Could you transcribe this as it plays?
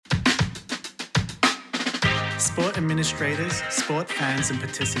sport administrators, sport fans and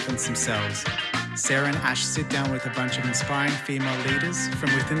participants themselves. Sarah and Ash sit down with a bunch of inspiring female leaders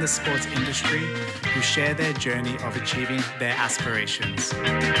from within the sports industry who share their journey of achieving their aspirations.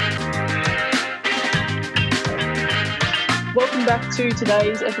 Welcome back to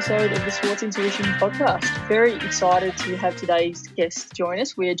today's episode of the Sports Intuition podcast. Very excited to have today's guest join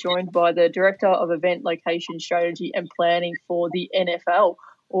us. We are joined by the Director of Event Location Strategy and Planning for the NFL,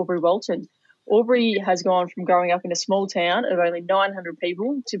 Aubrey Walton. Aubrey has gone from growing up in a small town of only 900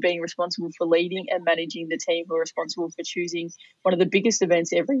 people to being responsible for leading and managing the team who are responsible for choosing one of the biggest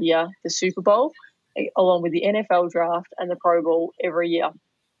events every year, the Super Bowl, along with the NFL Draft and the Pro Bowl every year.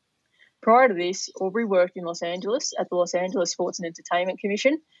 Prior to this, Aubrey worked in Los Angeles at the Los Angeles Sports and Entertainment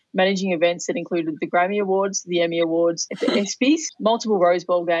Commission, managing events that included the Grammy Awards, the Emmy Awards, the ESPYs, multiple Rose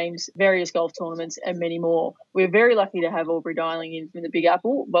Bowl games, various golf tournaments, and many more. We're very lucky to have Aubrey dialing in from the Big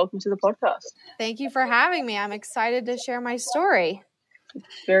Apple. Welcome to the podcast. Thank you for having me. I'm excited to share my story.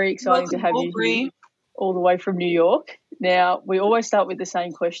 Very exciting to have you here all the way from New York. Now, we always start with the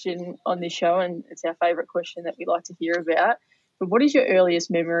same question on this show, and it's our favourite question that we like to hear about. But what is your earliest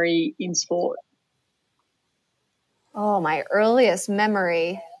memory in sport? Oh, my earliest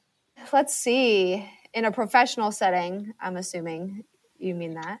memory. Let's see. In a professional setting, I'm assuming you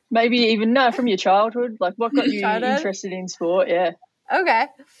mean that. Maybe even from your childhood. Like, what got you interested in sport? Yeah. Okay.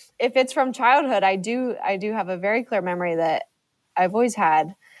 If it's from childhood, I do have a very clear memory that I've always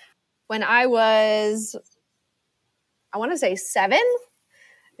had. When I was, I want to say 7.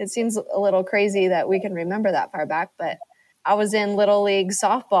 It seems a little crazy that we can remember that far back, but I was in Little League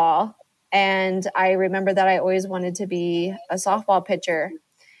softball, and I remember that I always wanted to be a softball pitcher.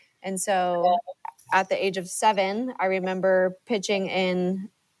 And so at the age of 7, I remember pitching in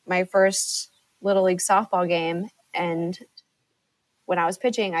my first Little League softball game. And when I was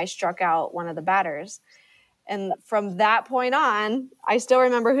pitching, I struck out one of the batters. And from that point on, I still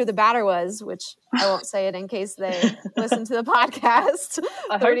remember who the batter was, which I won't say it in case they listen to the podcast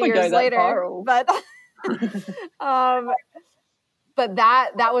 30 years later. But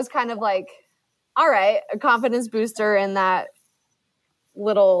that was kind of like, all right, a confidence booster in that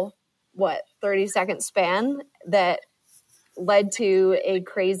little 30-second span that led to a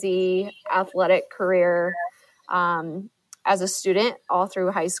crazy athletic career as a student all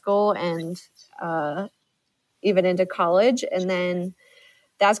through high school and even into college. And then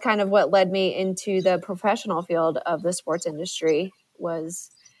that's kind of what led me into the professional field of the sports industry.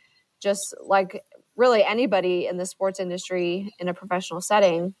 Was just like really anybody in the sports industry in a professional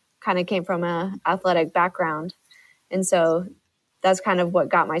setting kind of came from an athletic background. And so that's kind of what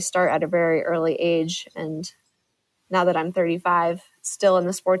got my start at a very early age. And now that I'm 35, still in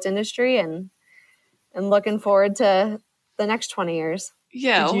the sports industry and looking forward to the next 20 years.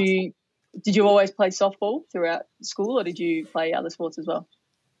 Yeah. Did you always play softball throughout school, or did you play other sports as well?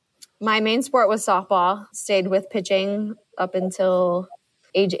 My main sport was softball. Stayed with pitching up until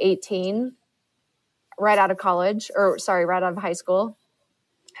age 18. Right out of high school.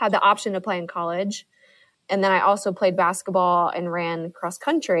 Had the option to play in college. And then I also played basketball and ran cross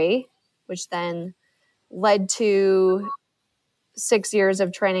country, which then led to 6 years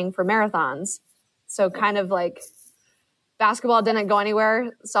of training for marathons. So kind of like basketball didn't go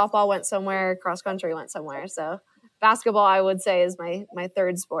anywhere. Softball went somewhere. Cross country went somewhere. So basketball, I would say, is my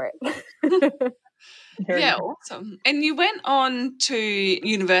third sport. Yeah, awesome. And you went on to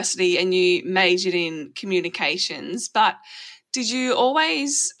university and you majored in communications, but did you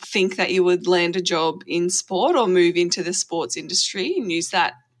always think that you would land a job in sport or move into the sports industry and use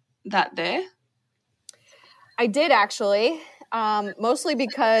that there? I did actually, mostly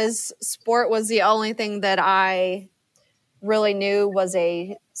because sport was the only thing that I really knew was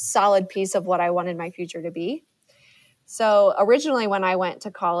a solid piece of what I wanted my future to be. So originally when I went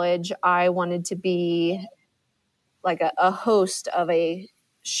to college, I wanted to be like a host of a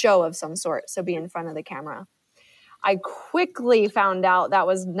show of some sort, so be in front of the camera. I quickly found out that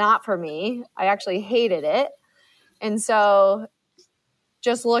was not for me. I actually hated it. And so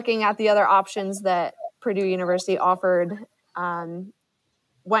just looking at the other options that Purdue University offered,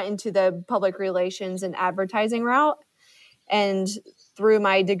 went into the public relations and advertising route. And through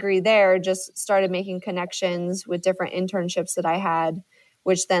my degree there, just started making connections with different internships that I had,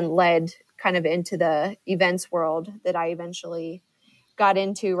 which then led kind of into the events world that I eventually got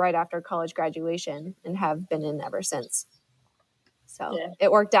into right after college graduation and have been in ever since. So It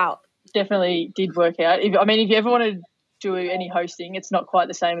worked out. Definitely did work out. If you ever want to do any hosting, it's not quite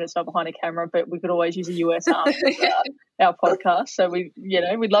the same and it's not behind a camera, but we could always use a US arm for our podcast. So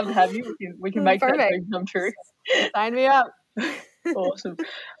we'd love to have you. We can make that dream come true. Sign me up. Awesome.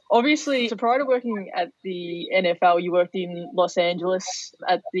 Obviously, so prior to working at the NFL, you worked in Los Angeles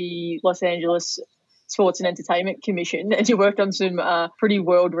at the Los Angeles Sports and Entertainment Commission, and you worked on some pretty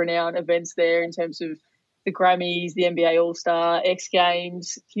world-renowned events there in terms of the Grammys, the NBA All-Star, X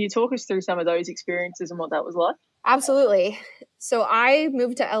Games. Can you talk us through some of those experiences and what that was like? Absolutely. So I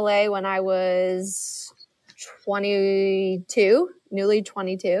moved to LA when I was 22, newly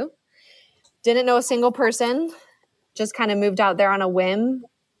 22. Didn't know a single person, just kind of moved out there on a whim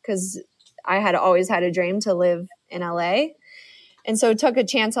because I had always had a dream to live in LA. And so took a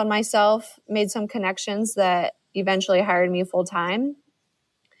chance on myself, made some connections that eventually hired me full time.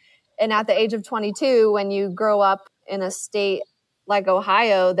 And at the age of 22, when you grow up in a state like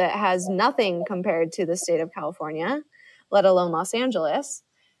Ohio that has nothing compared to the state of California, let alone Los Angeles,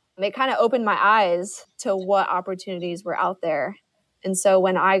 it kind of opened my eyes to what opportunities were out there. And so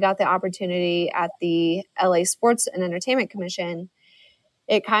when I got the opportunity at the LA Sports and Entertainment Commission,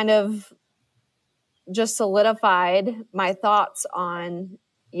 it kind of just solidified my thoughts on,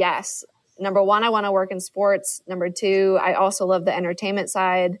 yes, number one, I want to work in sports. Number two, I also love the entertainment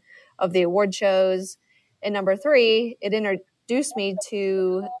side of the award shows. And number three, it introduced me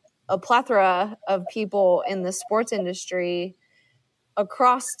to a plethora of people in the sports industry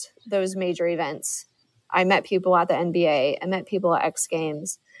across those major events. I met people at the NBA. I met people at X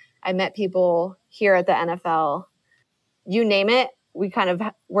Games. I met people here at the NFL. You name it, we kind of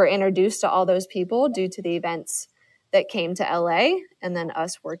were introduced to all those people due to the events that came to LA and then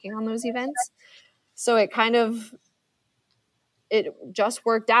us working on those events. So it just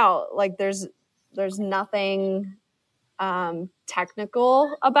worked out. Like there's nothing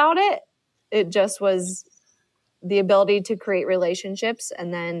technical about it. It just was the ability to create relationships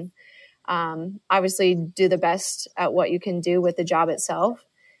and then obviously do the best at what you can do with the job itself.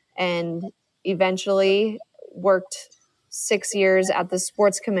 And eventually worked 6 years at the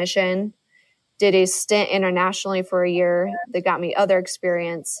Sports Commission, did a stint internationally for a year that got me other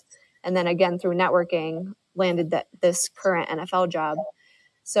experience. And then again, through networking, landed this current NFL job.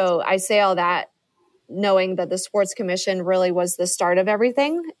 So I say all that knowing that the Sports Commission really was the start of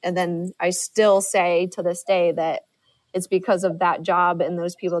everything. And then I still say to this day that it's because of that job and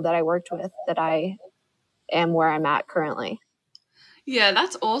those people that I worked with that I am where I'm at currently. Yeah,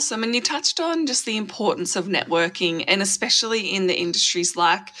 that's awesome. And you touched on just the importance of networking, and especially in the industries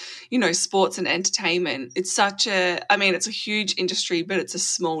like, sports and entertainment. It's it's a huge industry, but it's a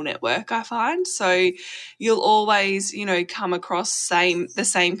small network, I find. So you'll always, come across the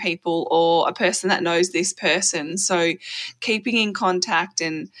same people or a person that knows this person. So keeping in contact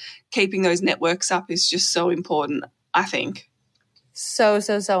and keeping those networks up is just so important, I think. So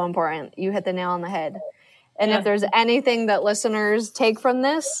important. You hit the nail on the head. And if there's anything that listeners take from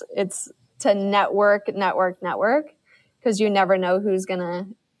this, it's to network, because you never know who's going to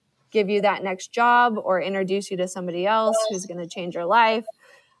give you that next job or introduce you to somebody else who's going to change your life.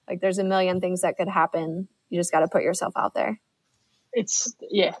 Like there's a million things that could happen. You just got to put yourself out there. It's,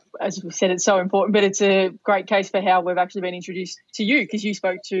 as we said, it's so important, but it's a great case for how we've actually been introduced to you, because you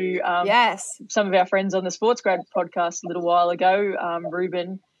spoke to some of our friends on the Sports Grad podcast a little while ago,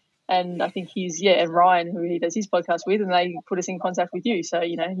 Ruben, and I think and Ryan, who he does his podcast with, and they put us in contact with you. So,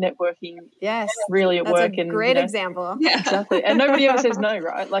 networking really at work. That's a great example. Yeah, exactly. And nobody ever says no,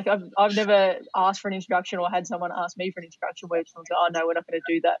 right? Like I've never asked for an introduction or had someone ask me for an introduction where someone's like, oh, no, we're not going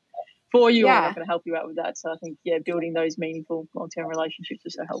to do that for you. Or we're not going to help you out with that. So I think, building those meaningful long-term relationships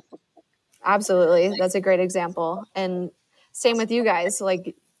is so helpful. Absolutely. That's a great example. And same with you guys.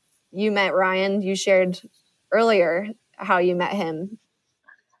 Like you met Ryan, you shared earlier how you met him.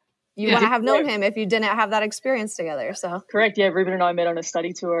 You wouldn't have known him if you didn't have that experience together. So correct. Yeah, Ruben and I met on a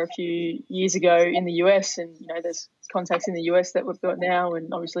study tour a few years ago in the US, and there's contacts in the US that we've got now,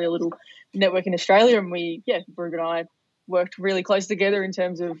 and obviously a little network in Australia. And Ruben and I worked really close together in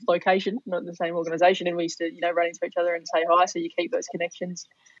terms of location, not the same organisation, and we used to run into each other and say hi. So you keep those connections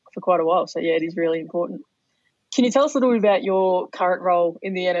for quite a while. So it is really important. Can you tell us a little bit about your current role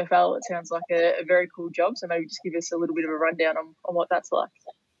in the NFL? It sounds like a very cool job. So maybe just give us a little bit of a rundown on what that's like.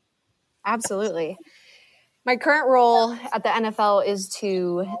 Absolutely. My current role at the NFL is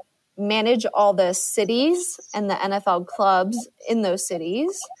to manage all the cities and the NFL clubs in those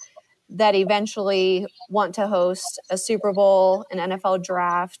cities that eventually want to host a Super Bowl, an NFL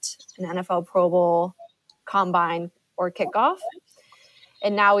draft, an NFL Pro Bowl, combine, or kickoff.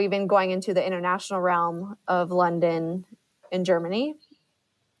 And now even going into the international realm of London and Germany.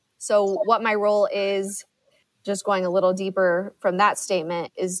 So what my role is, just going a little deeper from that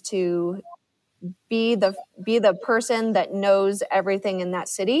statement, is to be the person that knows everything in that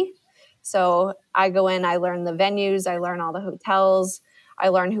city. So I go in, I learn the venues, I learn all the hotels, I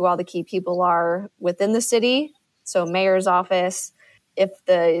learn who all the key people are within the city. So mayor's office, if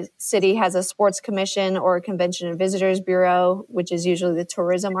the city has a sports commission or a convention and visitors bureau, which is usually the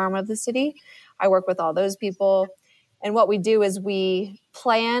tourism arm of the city, I work with all those people. And what we do is we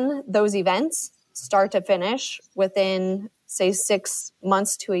plan those events start to finish within, say, 6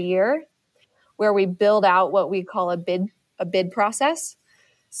 months to a year, where we build out what we call a bid process.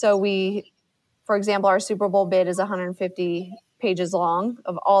 So for example, our Super Bowl bid is 150 pages long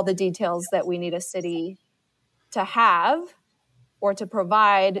of all the details that we need a city to have or to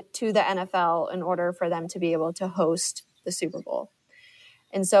provide to the NFL in order for them to be able to host the Super Bowl.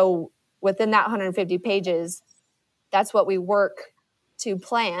 And so within that 150 pages, that's what we work to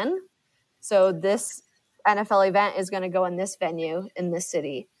plan. So this NFL event is going to go in this venue in this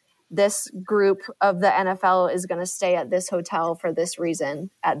city. This group of the NFL is going to stay at this hotel for this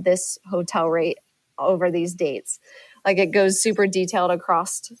reason, at this hotel rate over these dates. Like, it goes super detailed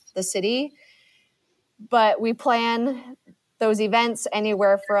across the city. But we plan those events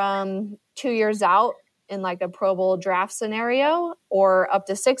anywhere from 2 years out in like a Pro Bowl draft scenario, or up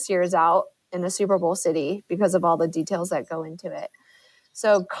to 6 years out in a Super Bowl city, because of all the details that go into it.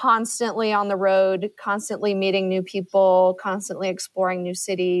 So constantly on the road, constantly meeting new people, constantly exploring new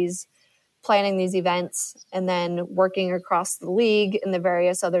cities, planning these events, and then working across the league and the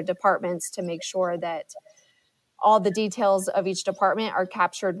various other departments to make sure that all the details of each department are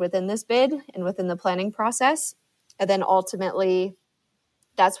captured within this bid and within the planning process. And then ultimately,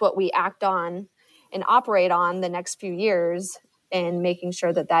 that's what we act on and operate on the next few years, and making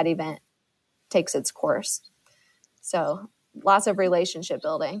sure that that event takes its course. So lots of relationship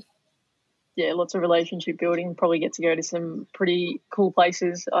building. Yeah, lots of relationship building. Probably get to go to some pretty cool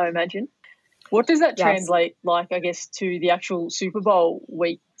places, I imagine. What does that translate like, I guess, to the actual Super Bowl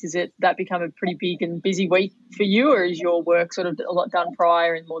week? Does that become a pretty big and busy week for you, or is your work sort of a lot done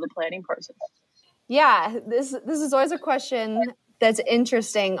prior and more the planning process? Yeah, this is always a question that's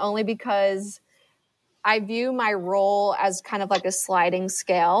interesting, only because I view my role as kind of like a sliding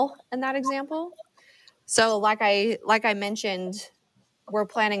scale in that example. So like I mentioned, we're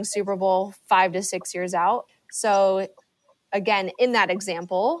planning Super Bowl 5 to 6 years out. So again, in that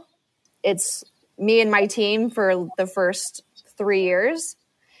example, it's me and my team for the first 3 years.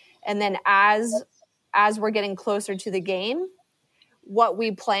 And then as we're getting closer to the game, what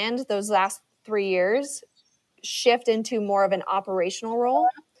we planned those last 3 years shift into more of an operational role.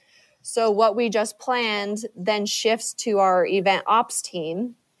 So what we just planned then shifts to our event ops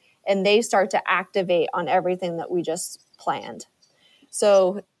team, and they start to activate on everything that we just planned.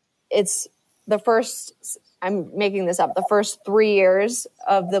 So it's the first, I'm making this up, the first 3 years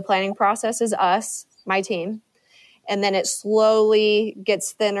of the planning process is us, my team. And then it slowly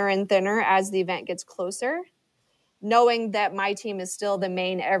gets thinner and thinner as the event gets closer, knowing that my team is still the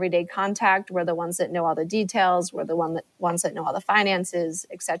main everyday contact. We're the ones that know all the details. We're the ones that know all the finances,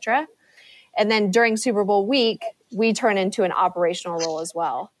 etc. And then during Super Bowl week, we turn into an operational role as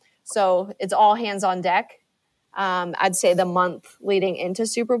well. So it's all hands on deck. I'd say the month leading into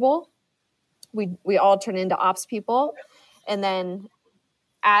Super Bowl, we all turn into ops people. And then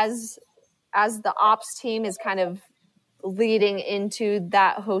as the ops team is kind of leading into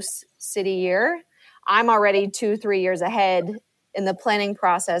that host city year, I'm already 2-3 years ahead in the planning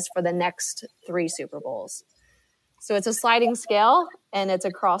process for the next 3 Super Bowls. So it's a sliding scale, and it's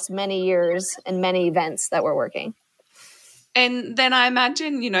across many years and many events that we're working. And then I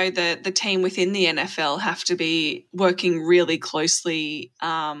imagine, the team within the NFL have to be working really closely,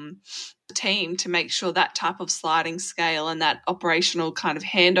 the team, to make sure that type of sliding scale and that operational kind of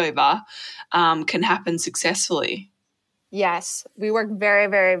handover can happen successfully. Yes, we work very,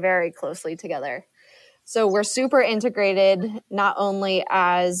 very, very closely together. So we're super integrated, not only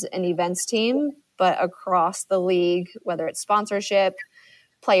as an events team, but across the league, whether it's sponsorship,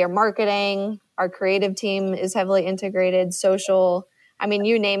 player marketing, our creative team is heavily integrated, social. I mean,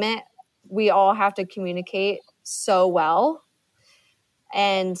 you name it, we all have to communicate so well.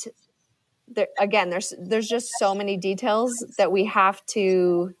 And there's just so many details that we have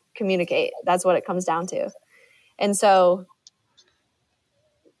to communicate. That's what it comes down to. And so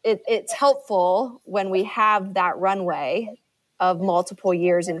it's helpful when we have that runway of multiple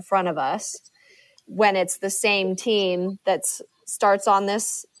years in front of us, when it's the same team that starts on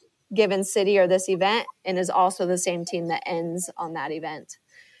this given city or this event and is also the same team that ends on that event.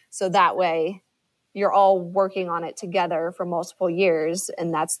 So that way you're all working on it together for multiple years,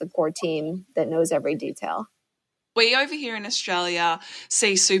 and that's the core team that knows every detail. We over here in Australia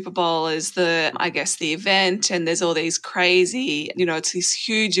see Super Bowl as the event, and there's all these crazy, it's this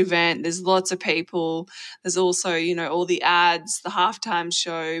huge event. There's lots of people. There's also, all the ads, the halftime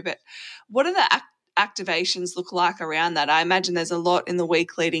show. But what are the activations look like around that? I imagine there's a lot in the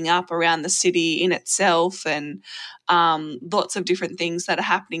week leading up around the city in itself, and lots of different things that are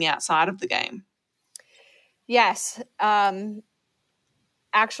happening outside of the game. Yes.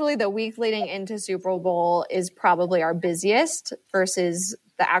 Actually, the week leading into Super Bowl is probably our busiest versus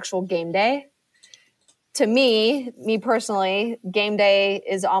the actual game day. To me personally, game day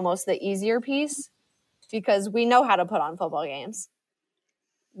is almost the easier piece because we know how to put on football games.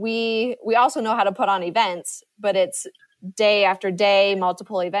 We also know how to put on events, but it's day after day,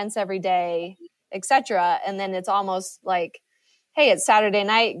 multiple events every day, etc. And then it's almost like, hey, it's Saturday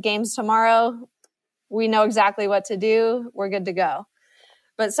night, games tomorrow. We know exactly what to do. We're good to go.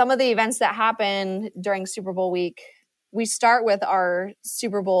 But some of the events that happen during Super Bowl week, we start with our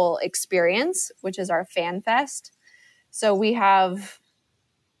Super Bowl experience, which is our Fan Fest. So we have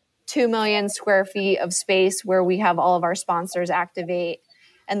 2 million square feet of space where we have all of our sponsors activate,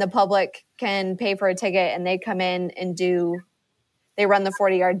 and the public can pay for a ticket and they come in and they run the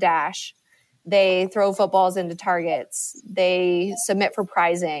 40-yard dash. They throw footballs into targets. They submit for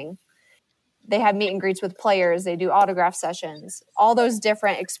prizing. They have meet and greets with players. They do autograph sessions, all those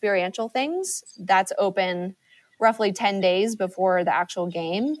different experiential things. That's open roughly 10 days before the actual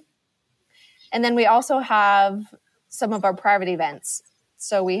game. And then we also have some of our private events.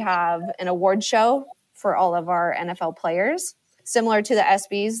 So we have an award show for all of our NFL players, similar to the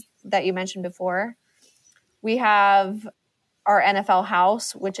ESPYs that you mentioned before. We have our NFL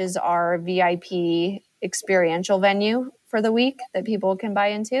House, which is our VIP experiential venue for the week that people can buy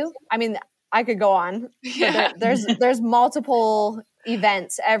into. I mean, I could go on. Yeah. There's multiple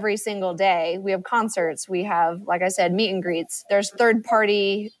events every single day. We have concerts. We have, like I said, meet and greets. There's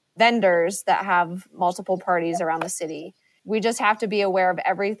third-party vendors that have multiple parties around the city. We just have to be aware of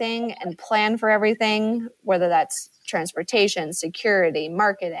everything and plan for everything, whether that's transportation, security,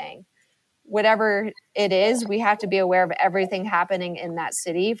 marketing, whatever it is. We have to be aware of everything happening in that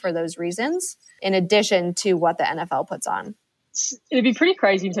city for those reasons, in addition to what the NFL puts on. It'd be pretty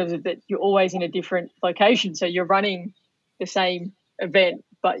crazy in terms of that you're always in a different location. So you're running the same event,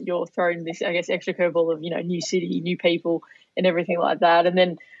 but you're throwing this, I guess, extra curveball of, new city, new people and everything like that. And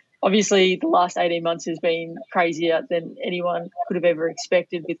then obviously the last 18 months has been crazier than anyone could have ever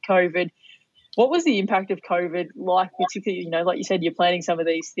expected with COVID. What was the impact of COVID like, particularly, like you said, you're planning some of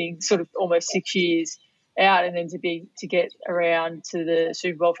these things sort of almost 6 years out, and then to get around to the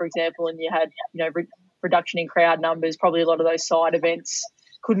Super Bowl, for example, and you had, reduction in crowd numbers, probably a lot of those side events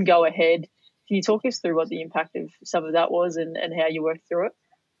couldn't go ahead. Can you talk us through what the impact of some of that was and how you worked through it?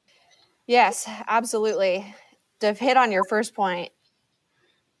 Yes, absolutely. To hit on your first point,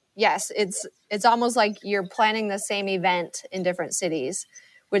 yes, it's almost like you're planning the same event in different cities,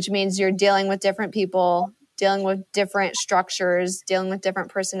 which means you're dealing with different people, dealing with different structures, dealing with different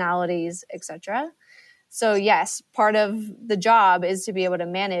personalities, etc. So yes, part of the job is to be able to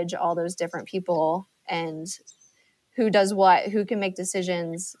manage all those different people and who does what, who can make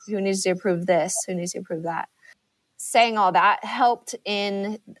decisions, who needs to approve this, who needs to approve that. Saying all that helped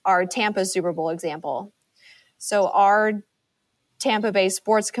in our Tampa Super Bowl example. So our Tampa Bay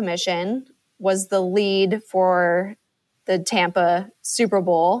Sports Commission was the lead for the Tampa Super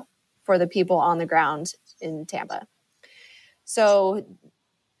Bowl for the people on the ground in Tampa. So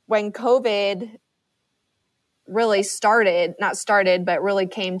when COVID really really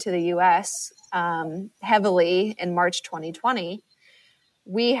came to the U.S. Heavily in March 2020,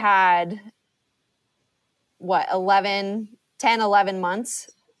 we had 11 months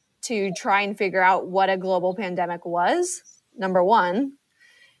to try and figure out what a global pandemic was, number one.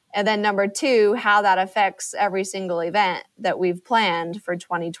 And then number two, how that affects every single event that we've planned for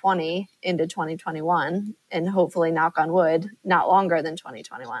 2020 into 2021, and hopefully, knock on wood, not longer than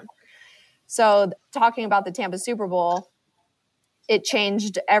 2021. So talking about the Tampa Super Bowl, it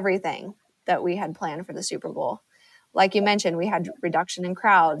changed everything that we had planned for the Super Bowl. Like you mentioned, we had reduction in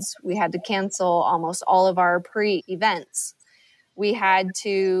crowds. We had to cancel almost all of our pre-events. We had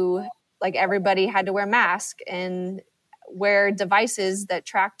to, everybody had to wear masks and wear devices that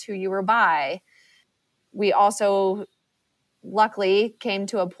tracked who you were by. We also, luckily, came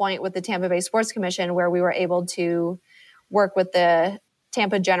to a point with the Tampa Bay Sports Commission where we were able to work with the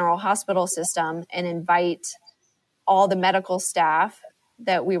Tampa General Hospital system and invite all the medical staff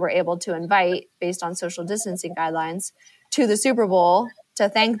that we were able to invite based on social distancing guidelines to the Super Bowl to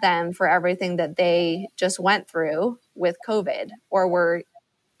thank them for everything that they just went through with COVID or were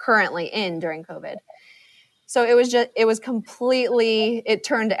currently in during COVID. So it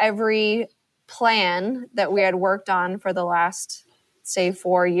turned every plan that we had worked on for the last, say,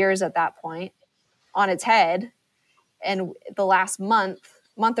 4 years at that point on its head. And the last month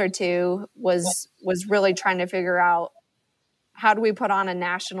or two was really trying to figure out, how do we put on a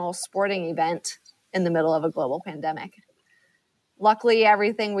national sporting event in the middle of a global pandemic? Luckily,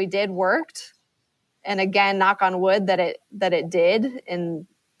 everything we did worked. And again, knock on wood that it did, and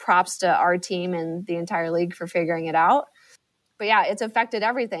props to our team and the entire league for figuring it out. But yeah, it's affected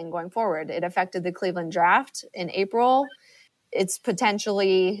everything going forward. It affected the Cleveland draft in April. It's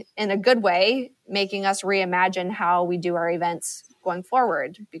potentially, in a good way, making us reimagine how we do our events going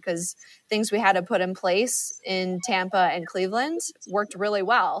forward, because things we had to put in place in Tampa and Cleveland worked really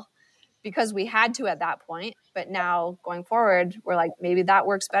well because we had to at that point. But now going forward, we're like, maybe that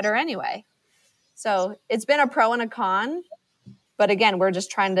works better anyway. So it's been a pro and a con. But again, we're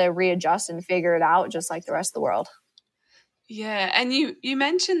just trying to readjust and figure it out just like the rest of the world. Yeah, and you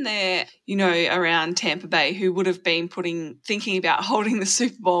mentioned there, around Tampa Bay, who would have been thinking about holding the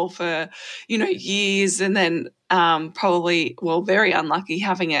Super Bowl for, years, and then probably, very unlucky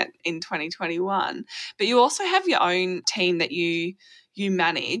having it in 2021. But you also have your own team that you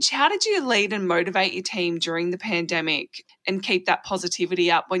manage. How did you lead and motivate your team during the pandemic and keep that positivity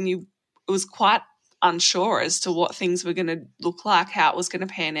up when it was quite unsure as to what things were going to look like, how it was going to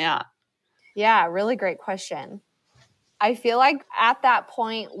pan out? Yeah, really great question. I feel like at that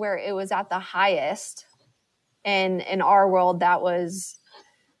point where it was at the highest in our world, that was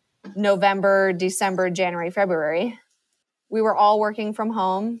November, December, January, February. We were all working from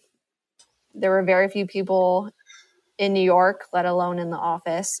home. There were very few people in New York, let alone in the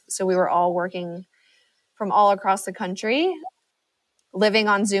office. So we were all working from all across the country, living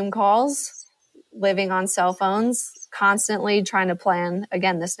on Zoom calls, living on cell phones, constantly trying to plan,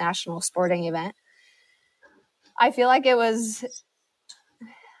 again, this national sporting event. I feel like I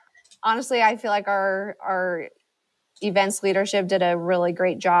feel like our events leadership did a really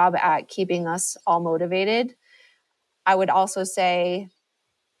great job at keeping us all motivated. I would also say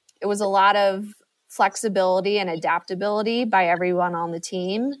it was a lot of flexibility and adaptability by everyone on the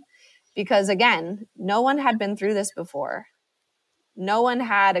team, because again, no one had been through this before. No one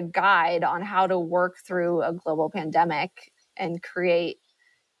had a guide on how to work through a global pandemic and create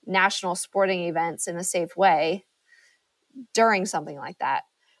national sporting events in a safe way during something like that.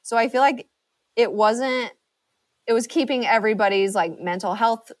 So I feel like it was keeping everybody's mental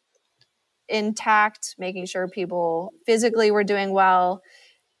health intact, making sure people physically were doing well,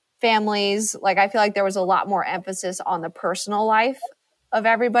 families. I feel like there was a lot more emphasis on the personal life of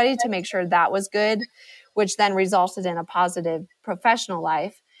everybody to make sure that was good, which then resulted in a positive professional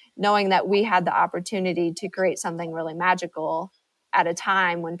life, knowing that we had the opportunity to create something really magical at a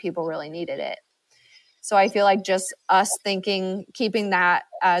time when people really needed it. So I feel like just us keeping that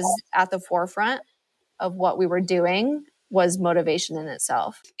as at the forefront of what we were doing was motivation in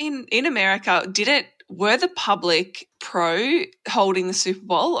itself. In America, were the public pro holding the Super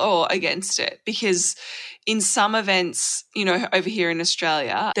Bowl or against it? Because in some events, over here in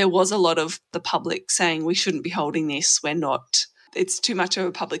Australia, there was a lot of the public saying we shouldn't be holding this. It's too much of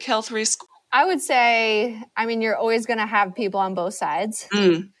a public health risk. I would say, you're always going to have people on both sides.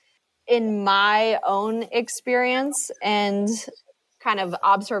 In my own experience and kind of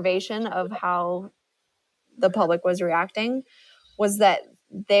observation of how the public was reacting, was that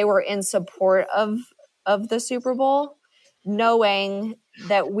they were in support of the Super Bowl, knowing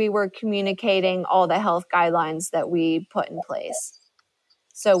that we were communicating all the health guidelines that we put in place.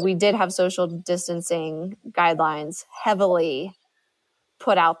 So we did have social distancing guidelines heavily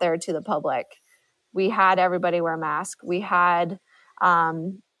put out there to the public. We had everybody wear a mask. We had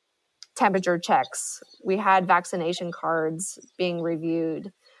temperature checks. We had vaccination cards being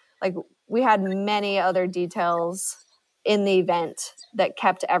reviewed. We had many other details in the event that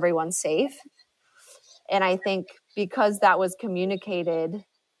kept everyone safe. And I think because that was communicated,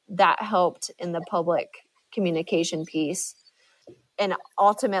 that helped in the public communication piece. And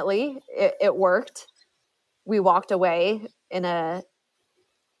ultimately, it worked. We walked away in a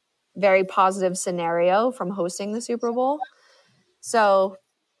very positive scenario from hosting the Super Bowl. So,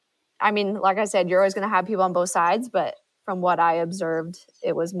 like I said, you're always going to have people on both sides, but from what I observed,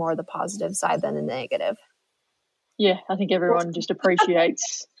 it was more the positive side than the negative. Yeah, I think everyone just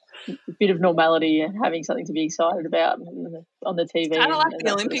appreciates a bit of normality and having something to be excited about on the TV. It's kind of like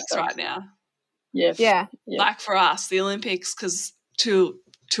the Olympics right now. Yeah. Like for us, the Olympics, because two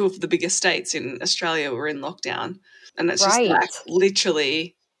of the biggest states in Australia were in lockdown, and it's just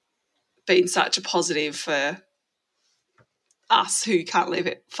literally been such a positive for us who can't live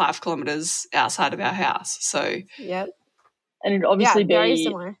at 5 kilometres outside of our house. So, yep. And it'd obviously very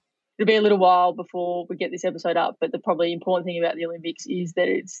similar. It'll be a little while before we get this episode up, but the probably important thing about the Olympics is that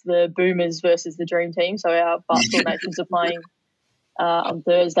it's the Boomers versus the Dream Team. So our basketball nations are playing on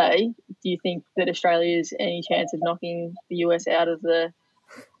Thursday. Do you think that Australia's any chance of knocking the US out of the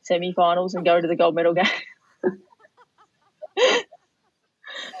semi-finals and go to the gold medal game?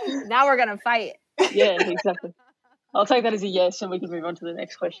 Now we're going to fight. Yeah, exactly. I'll take that as a yes, and we can move on to the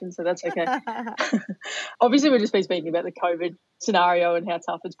next question, so that's okay. Obviously, we've just been speaking about the COVID scenario and how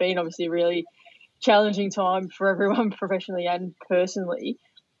tough it's been. Obviously, a really challenging time for everyone professionally and personally.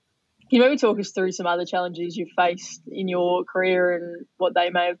 Can you maybe talk us through some other challenges you've faced in your career and what they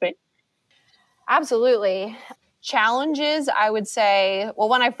may have been? Absolutely. Challenges, I would say, well,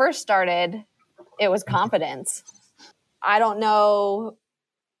 when I first started, it was confidence. I don't know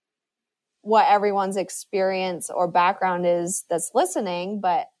what everyone's experience or background is that's listening,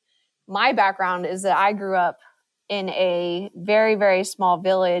 but my background is that I grew up in a very, very small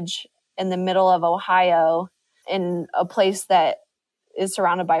village in the middle of Ohio in a place that is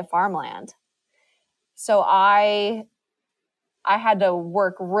surrounded by farmland. So I had to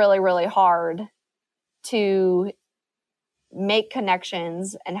work really, really hard to make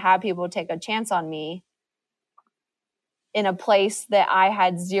connections and have people take a chance on me in a place that I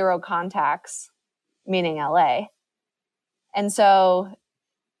had zero contacts, meaning LA. And so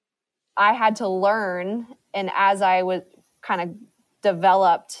I had to learn, and as I was kind of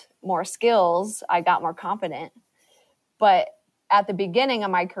developed more skills, I got more confident. But at the beginning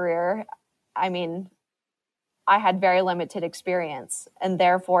of my career, I mean, I had very limited experience, and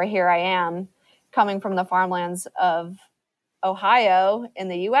therefore here I am coming from the farmlands of Ohio in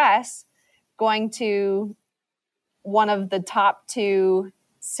the US, going to one of the top 2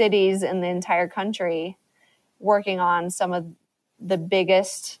 cities in the entire country, working on some of the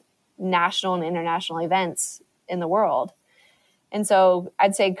biggest national and international events in the world. And so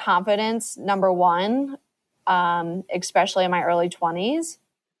I'd say confidence, number one, especially in my early 20s.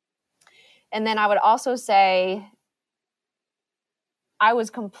 And then I would also say I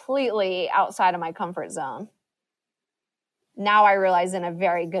was completely outside of my comfort zone. Now I realize in a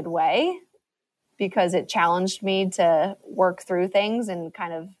very good way, because it challenged me to work through things and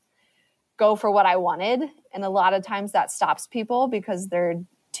kind of go for what I wanted. And a lot of times that stops people because they're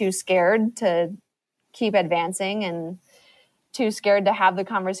too scared to keep advancing and too scared to have the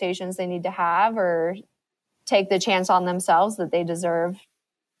conversations they need to have or take the chance on themselves that they deserve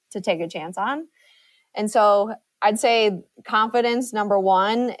to take a chance on. And so I'd say confidence, number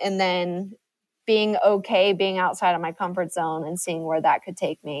one, and then being okay being outside of my comfort zone and seeing where that could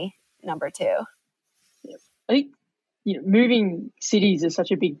take me, number 2. I think moving cities is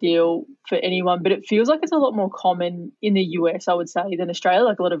such a big deal for anyone, but it feels like it's a lot more common in the US, I would say, than Australia.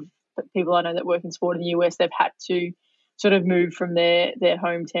 Like a lot of people I know that work in sport in the US, they've had to sort of move from their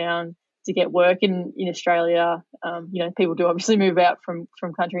hometown to get work. And in Australia, people do obviously move out from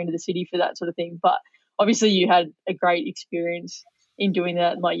country into the city for that sort of thing. But obviously you had a great experience in doing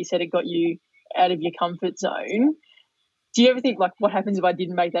that. And like you said, it got you out of your comfort zone. Do you ever think, like, what happens if I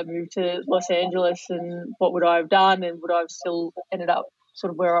didn't make that move to Los Angeles, and what would I have done, and would I have still ended up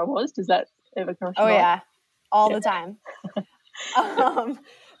sort of where I was? Does that ever come to mind? Yeah, all the time.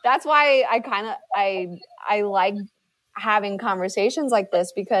 That's why I like having conversations like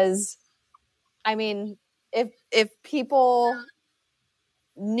this, because, I mean, if people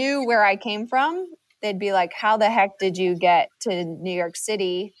knew where I came from, they'd be like, how the heck did you get to New York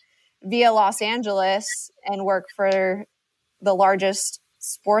City via Los Angeles and work for the largest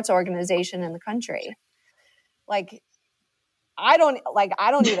sports organization in the country? Like, I don't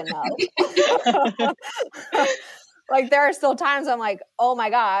even know. Like, there are still times I'm like, oh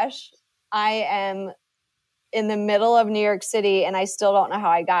my gosh, I am in the middle of New York City and I still don't know how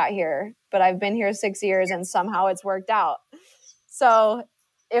I got here, but I've been here 6 years and somehow it's worked out. So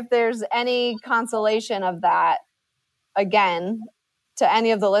if there's any consolation of that, again, to any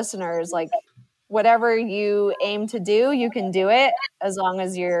of the listeners, like, whatever you aim to do, you can do it as long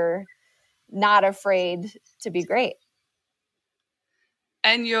as you're not afraid to be great.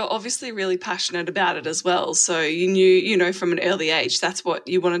 And you're obviously really passionate about it as well. So you knew, from an early age, that's what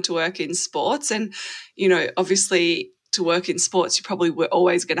you wanted to work in sports. And, obviously to work in sports, you probably were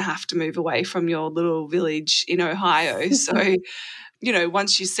always going to have to move away from your little village in Ohio. So,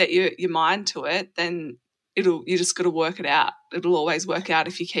 once you set your mind to it, then you just got to work it out. It'll always work out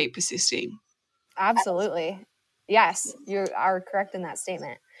if you keep persisting. Absolutely. Yes, you are correct in that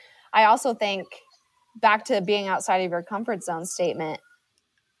statement. I also think, back to being outside of your comfort zone statement,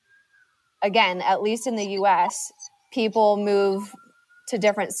 again, at least in the US, people move to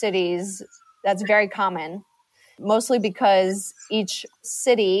different cities, that's very common, mostly because each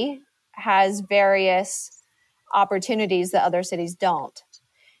city has various opportunities that other cities don't.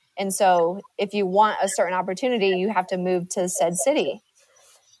 And so if you want a certain opportunity, you have to move to said city.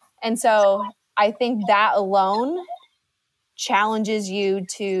 And so I think that alone challenges you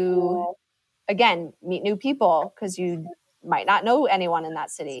to, again, meet new people because you might not know anyone in that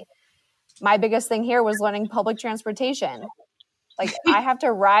city. My biggest thing here was learning public transportation. Like, I have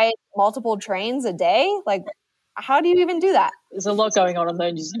to ride multiple trains a day. Like, how do you even do that? There's a lot going on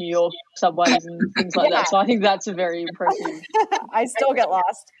those New York subways and things like that. So I think that's a very impressive. I still get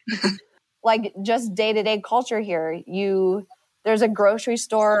lost. Like, just day-to-day culture here. There's a grocery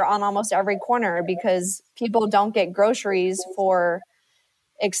store on almost every corner because people don't get groceries for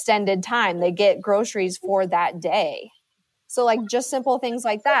extended time. They get groceries for that day. So like just simple things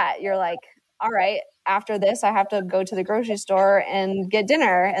like that. You're like, all right, after this, I have to go to the grocery store and get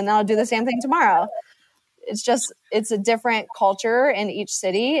dinner, and then I'll do the same thing tomorrow. It's a different culture in each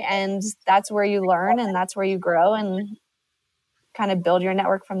city, and that's where you learn and that's where you grow and kind of build your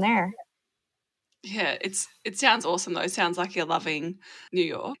network from there. Yeah, it sounds awesome though. It sounds like you're loving New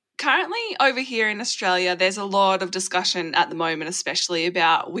York. Currently over here in Australia, there's a lot of discussion at the moment, especially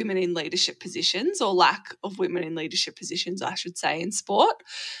about women in leadership positions, or lack of women in leadership positions, I should say, in sport.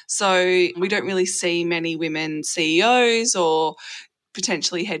 So we don't really see many women CEOs or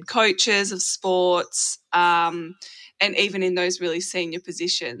potentially head coaches of sports, and even in those really senior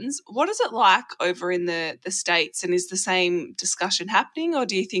positions. What is it like over in the States, and is the same discussion happening, or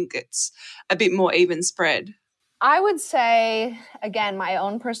do you think it's a bit more even spread? I would say, again, my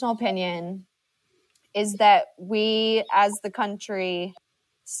own personal opinion is that we as the country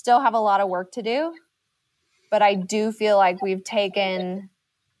still have a lot of work to do, but I do feel like we've taken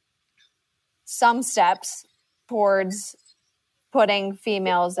some steps towards putting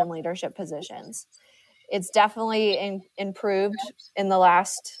females in leadership positions. It's definitely improved in the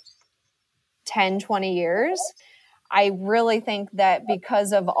last 10, 20 years. I really think that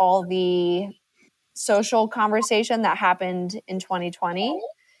because of all the social conversation that happened in 2020,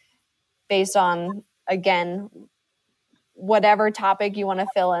 based on, again, whatever topic you want to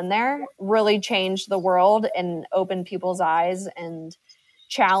fill in there, really changed the world and opened people's eyes and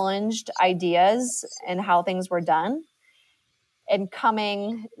challenged ideas and how things were done. And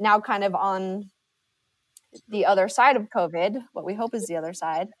coming now kind of on the other side of COVID, what we hope is the other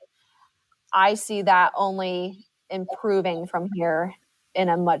side, I see that only improving from here in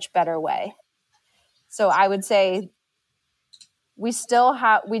a much better way. So I would say we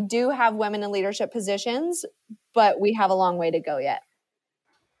do have women in leadership positions, but we have a long way to go yet.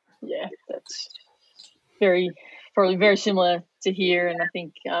 Yeah, that's probably very similar to here. And I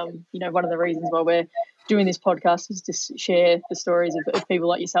think, one of the reasons why we're doing this podcast is to share the stories of people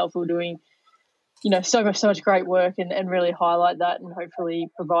like yourself who are doing, so much great work and really highlight that, and hopefully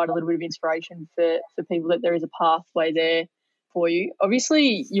provide a little bit of inspiration for people that there is a pathway there for you.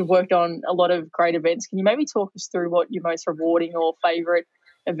 Obviously, you've worked on a lot of great events. Can you maybe talk us through what your most rewarding or favourite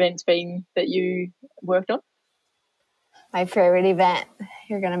events been that you worked on? My favorite event.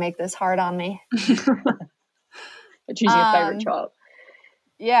 You're going to make this hard on me. Choosing a favorite child.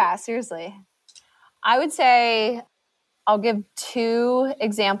 Yeah, seriously. I would say I'll give two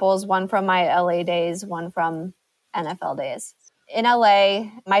examples, one from my LA days, one from NFL days. In LA,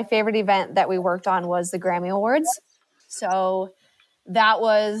 my favorite event that we worked on was the Grammy Awards. So that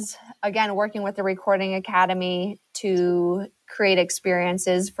was, again, working with the Recording Academy to create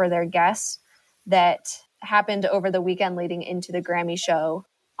experiences for their guests that happened over the weekend leading into the Grammy show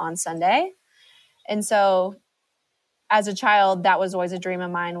on Sunday. And so as a child, that was always a dream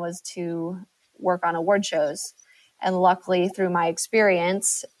of mine, was to work on award shows. And luckily, through my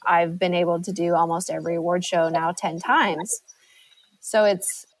experience, I've been able to do almost every award show now 10 times. So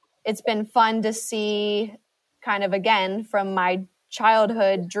it's been fun to see, kind of, again, from my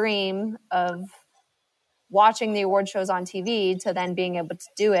childhood dream of watching the award shows on TV to then being able to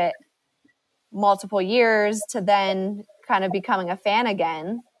do it multiple years to then kind of becoming a fan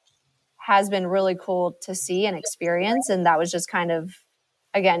again has been really cool to see and experience. And that was just kind of,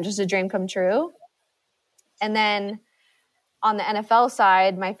 again, just a dream come true. And then on the NFL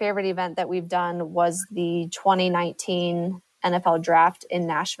side, my favorite event that we've done was the 2019 NFL draft in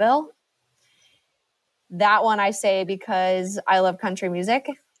Nashville. That one I say because I love country music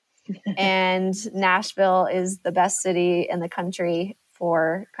and Nashville is the best city in the country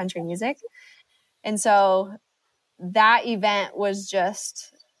for country music. And so that event was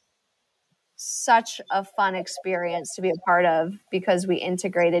just such a fun experience to be a part of because we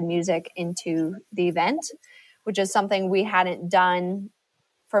integrated music into the event. which is something we hadn't done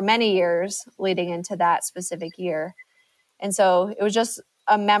for many years leading into that specific year. And so it was just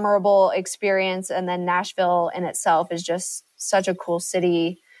a memorable experience. And then Nashville in itself is just such a cool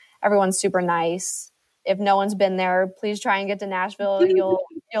city. Everyone's super nice. If no one's been there, please try and get to Nashville.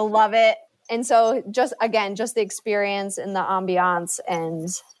 You'll love it. And so just the experience and the ambiance and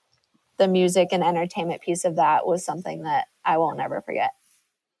the music and entertainment piece of that was something that I will never forget.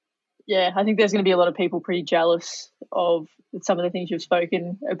 Yeah, I think there's going to be a lot of people pretty jealous of some of the things you've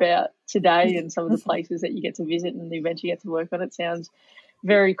spoken about today and some of the places that you get to visit and the events you get to work on. It sounds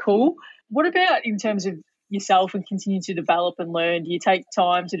very cool. What about in terms of yourself and continue to develop and learn? Do you take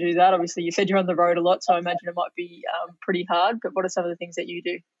time to do that? Obviously, you said you're on the road a lot, so I imagine it might be pretty hard, but what are some of the things that you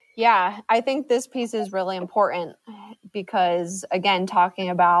do? Yeah, I think this piece is really important because, again, talking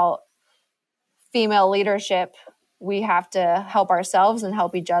about female leadership, we have to help ourselves and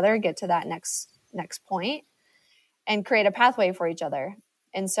help each other get to that next point and create a pathway for each other.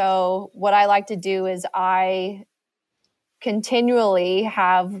 And so what I like to do is I continually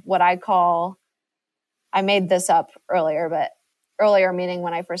have what I call, I made this up earlier meaning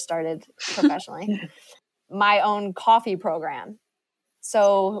when I first started professionally, my own coffee program.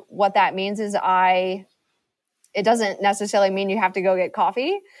 So what that means is it doesn't necessarily mean you have to go get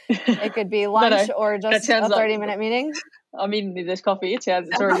coffee. It could be lunch or just a 30-minute meeting. I mean, if there's coffee, it's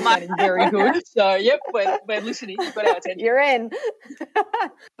already sounding very good. So, yep, we're listening. You've got our attention. You're in.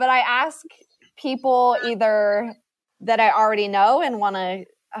 But I ask people either that I already know and want to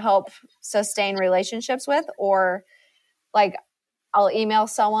help sustain relationships with, or like I'll email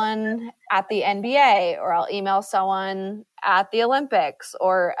someone at the NBA or I'll email someone at the Olympics,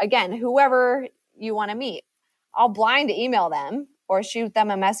 or again, whoever you want to meet. I'll blind email them or shoot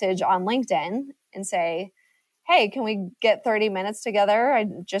them a message on LinkedIn and say, hey, can we get 30 minutes together?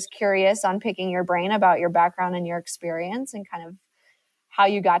 I'm just curious on picking your brain about your background and your experience and kind of how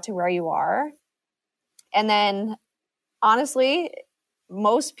you got to where you are. And then honestly,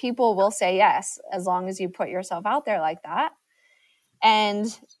 most people will say yes, as long as you put yourself out there like that. And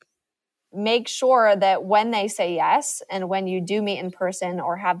make sure that when they say yes, and when you do meet in person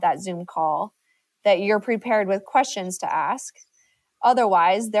or have that Zoom call, that you're prepared with questions to ask.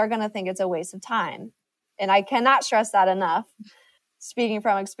 Otherwise, they're going to think it's a waste of time. And I cannot stress that enough, speaking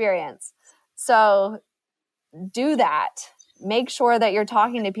from experience. So do that. Make sure that you're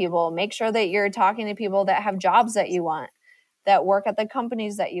talking to people. Make sure that you're talking to people that have jobs that you want, that work at the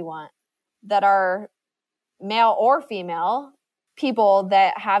companies that you want, that are male or female, people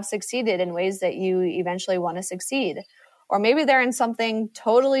that have succeeded in ways that you eventually want to succeed. Or maybe they're in something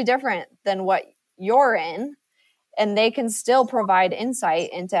totally different than what you're in, and they can still provide insight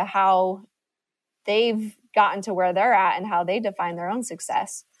into how they've gotten to where they're at and how they define their own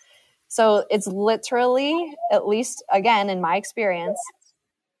success. So it's literally, at least again, in my experience,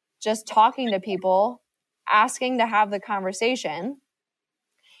 just talking to people, asking to have the conversation,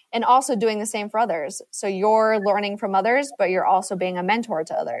 and also doing the same for others. So you're learning from others, but you're also being a mentor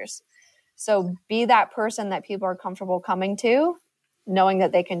to others. So be that person that people are comfortable coming to, knowing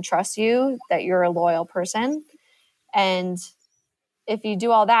that they can trust you, that you're a loyal person. And if you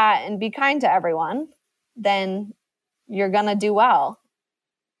do all that and be kind to everyone, then you're going to do well.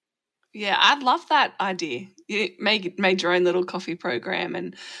 Yeah, I'd love that idea. You made your own little coffee program.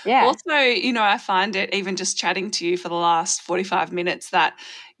 And also, I find it, even just chatting to you for the last 45 minutes, that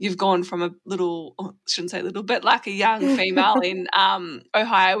you've gone from a little, I shouldn't say little, but like a young female in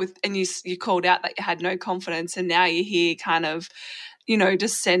Ohio and you called out that you had no confidence, and now you're here kind of,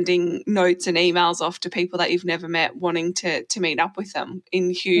 just sending notes and emails off to people that you've never met, wanting to meet up with them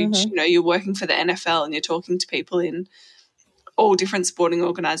in huge, you're working for the NFL and you're talking to people in all different sporting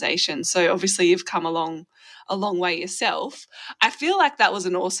organizations. So obviously you've come a long way yourself. I feel like that was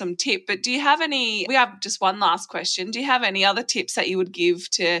an awesome tip, but do you have we have just one last question. Do you have any other tips that you would give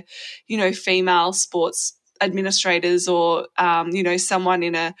to, female sports administrators or, someone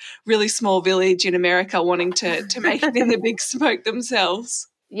in a really small village in America wanting to make it in the big smoke themselves?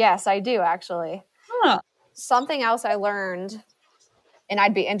 Yes, I do actually. Something else I learned, and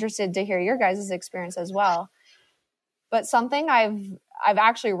I'd be interested to hear your guys' experience as well, but something I've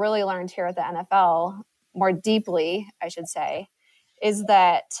actually really learned here at the NFL, more deeply, I should say, is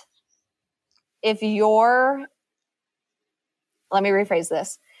that let me rephrase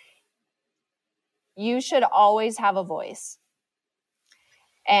this. You should always have a voice.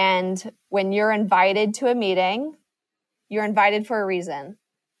 And when you're invited to a meeting, you're invited for a reason.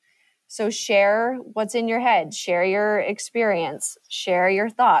 So share what's in your head, share your experience, share your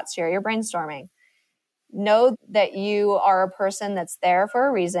thoughts, share your brainstorming. Know that you are a person that's there for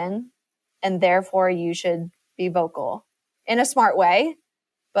a reason, and therefore you should be vocal in a smart way,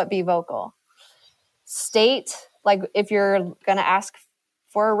 but be vocal. State, like if you're going to ask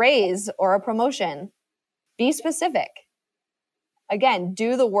for a raise or a promotion, be specific. Again,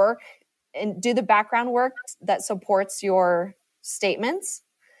 do the work and do the background work that supports your statements,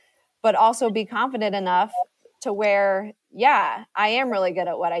 but also be confident enough to where, yeah, I am really good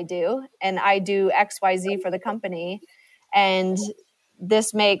at what I do and I do XYZ for the company. And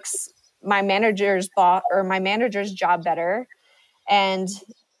this makes my manager's job better. And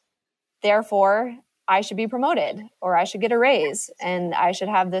therefore I should be promoted, or I should get a raise, and I should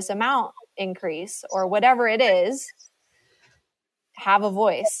have this amount increase, or whatever it is. Have a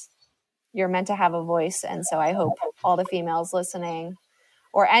voice. You're meant to have a voice. And so I hope all the females listening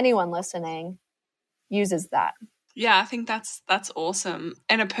or anyone listening uses that. Yeah, I think that's awesome,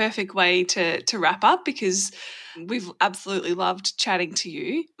 and a perfect way to wrap up, because we've absolutely loved chatting to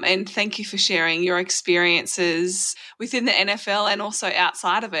you, and thank you for sharing your experiences within the NFL and also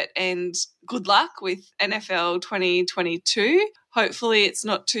outside of it, and good luck with NFL 2022. Hopefully it's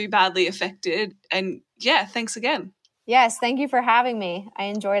not too badly affected, and yeah, thanks again. Yes, thank you for having me. I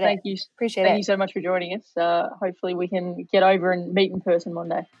enjoyed it. Thank you. Appreciate it. Thank you so much for joining us. Hopefully we can get over and meet in person one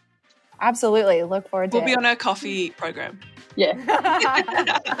day. Absolutely. Look forward to it. We'll be on our coffee program. Yeah.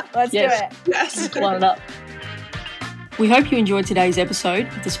 Let's do it. Yes. Line it up. We hope you enjoyed today's episode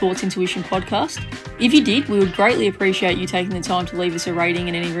of the Sports Intuition podcast. If you did, we would greatly appreciate you taking the time to leave us a rating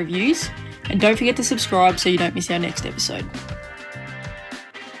and any reviews. And don't forget to subscribe so you don't miss our next episode.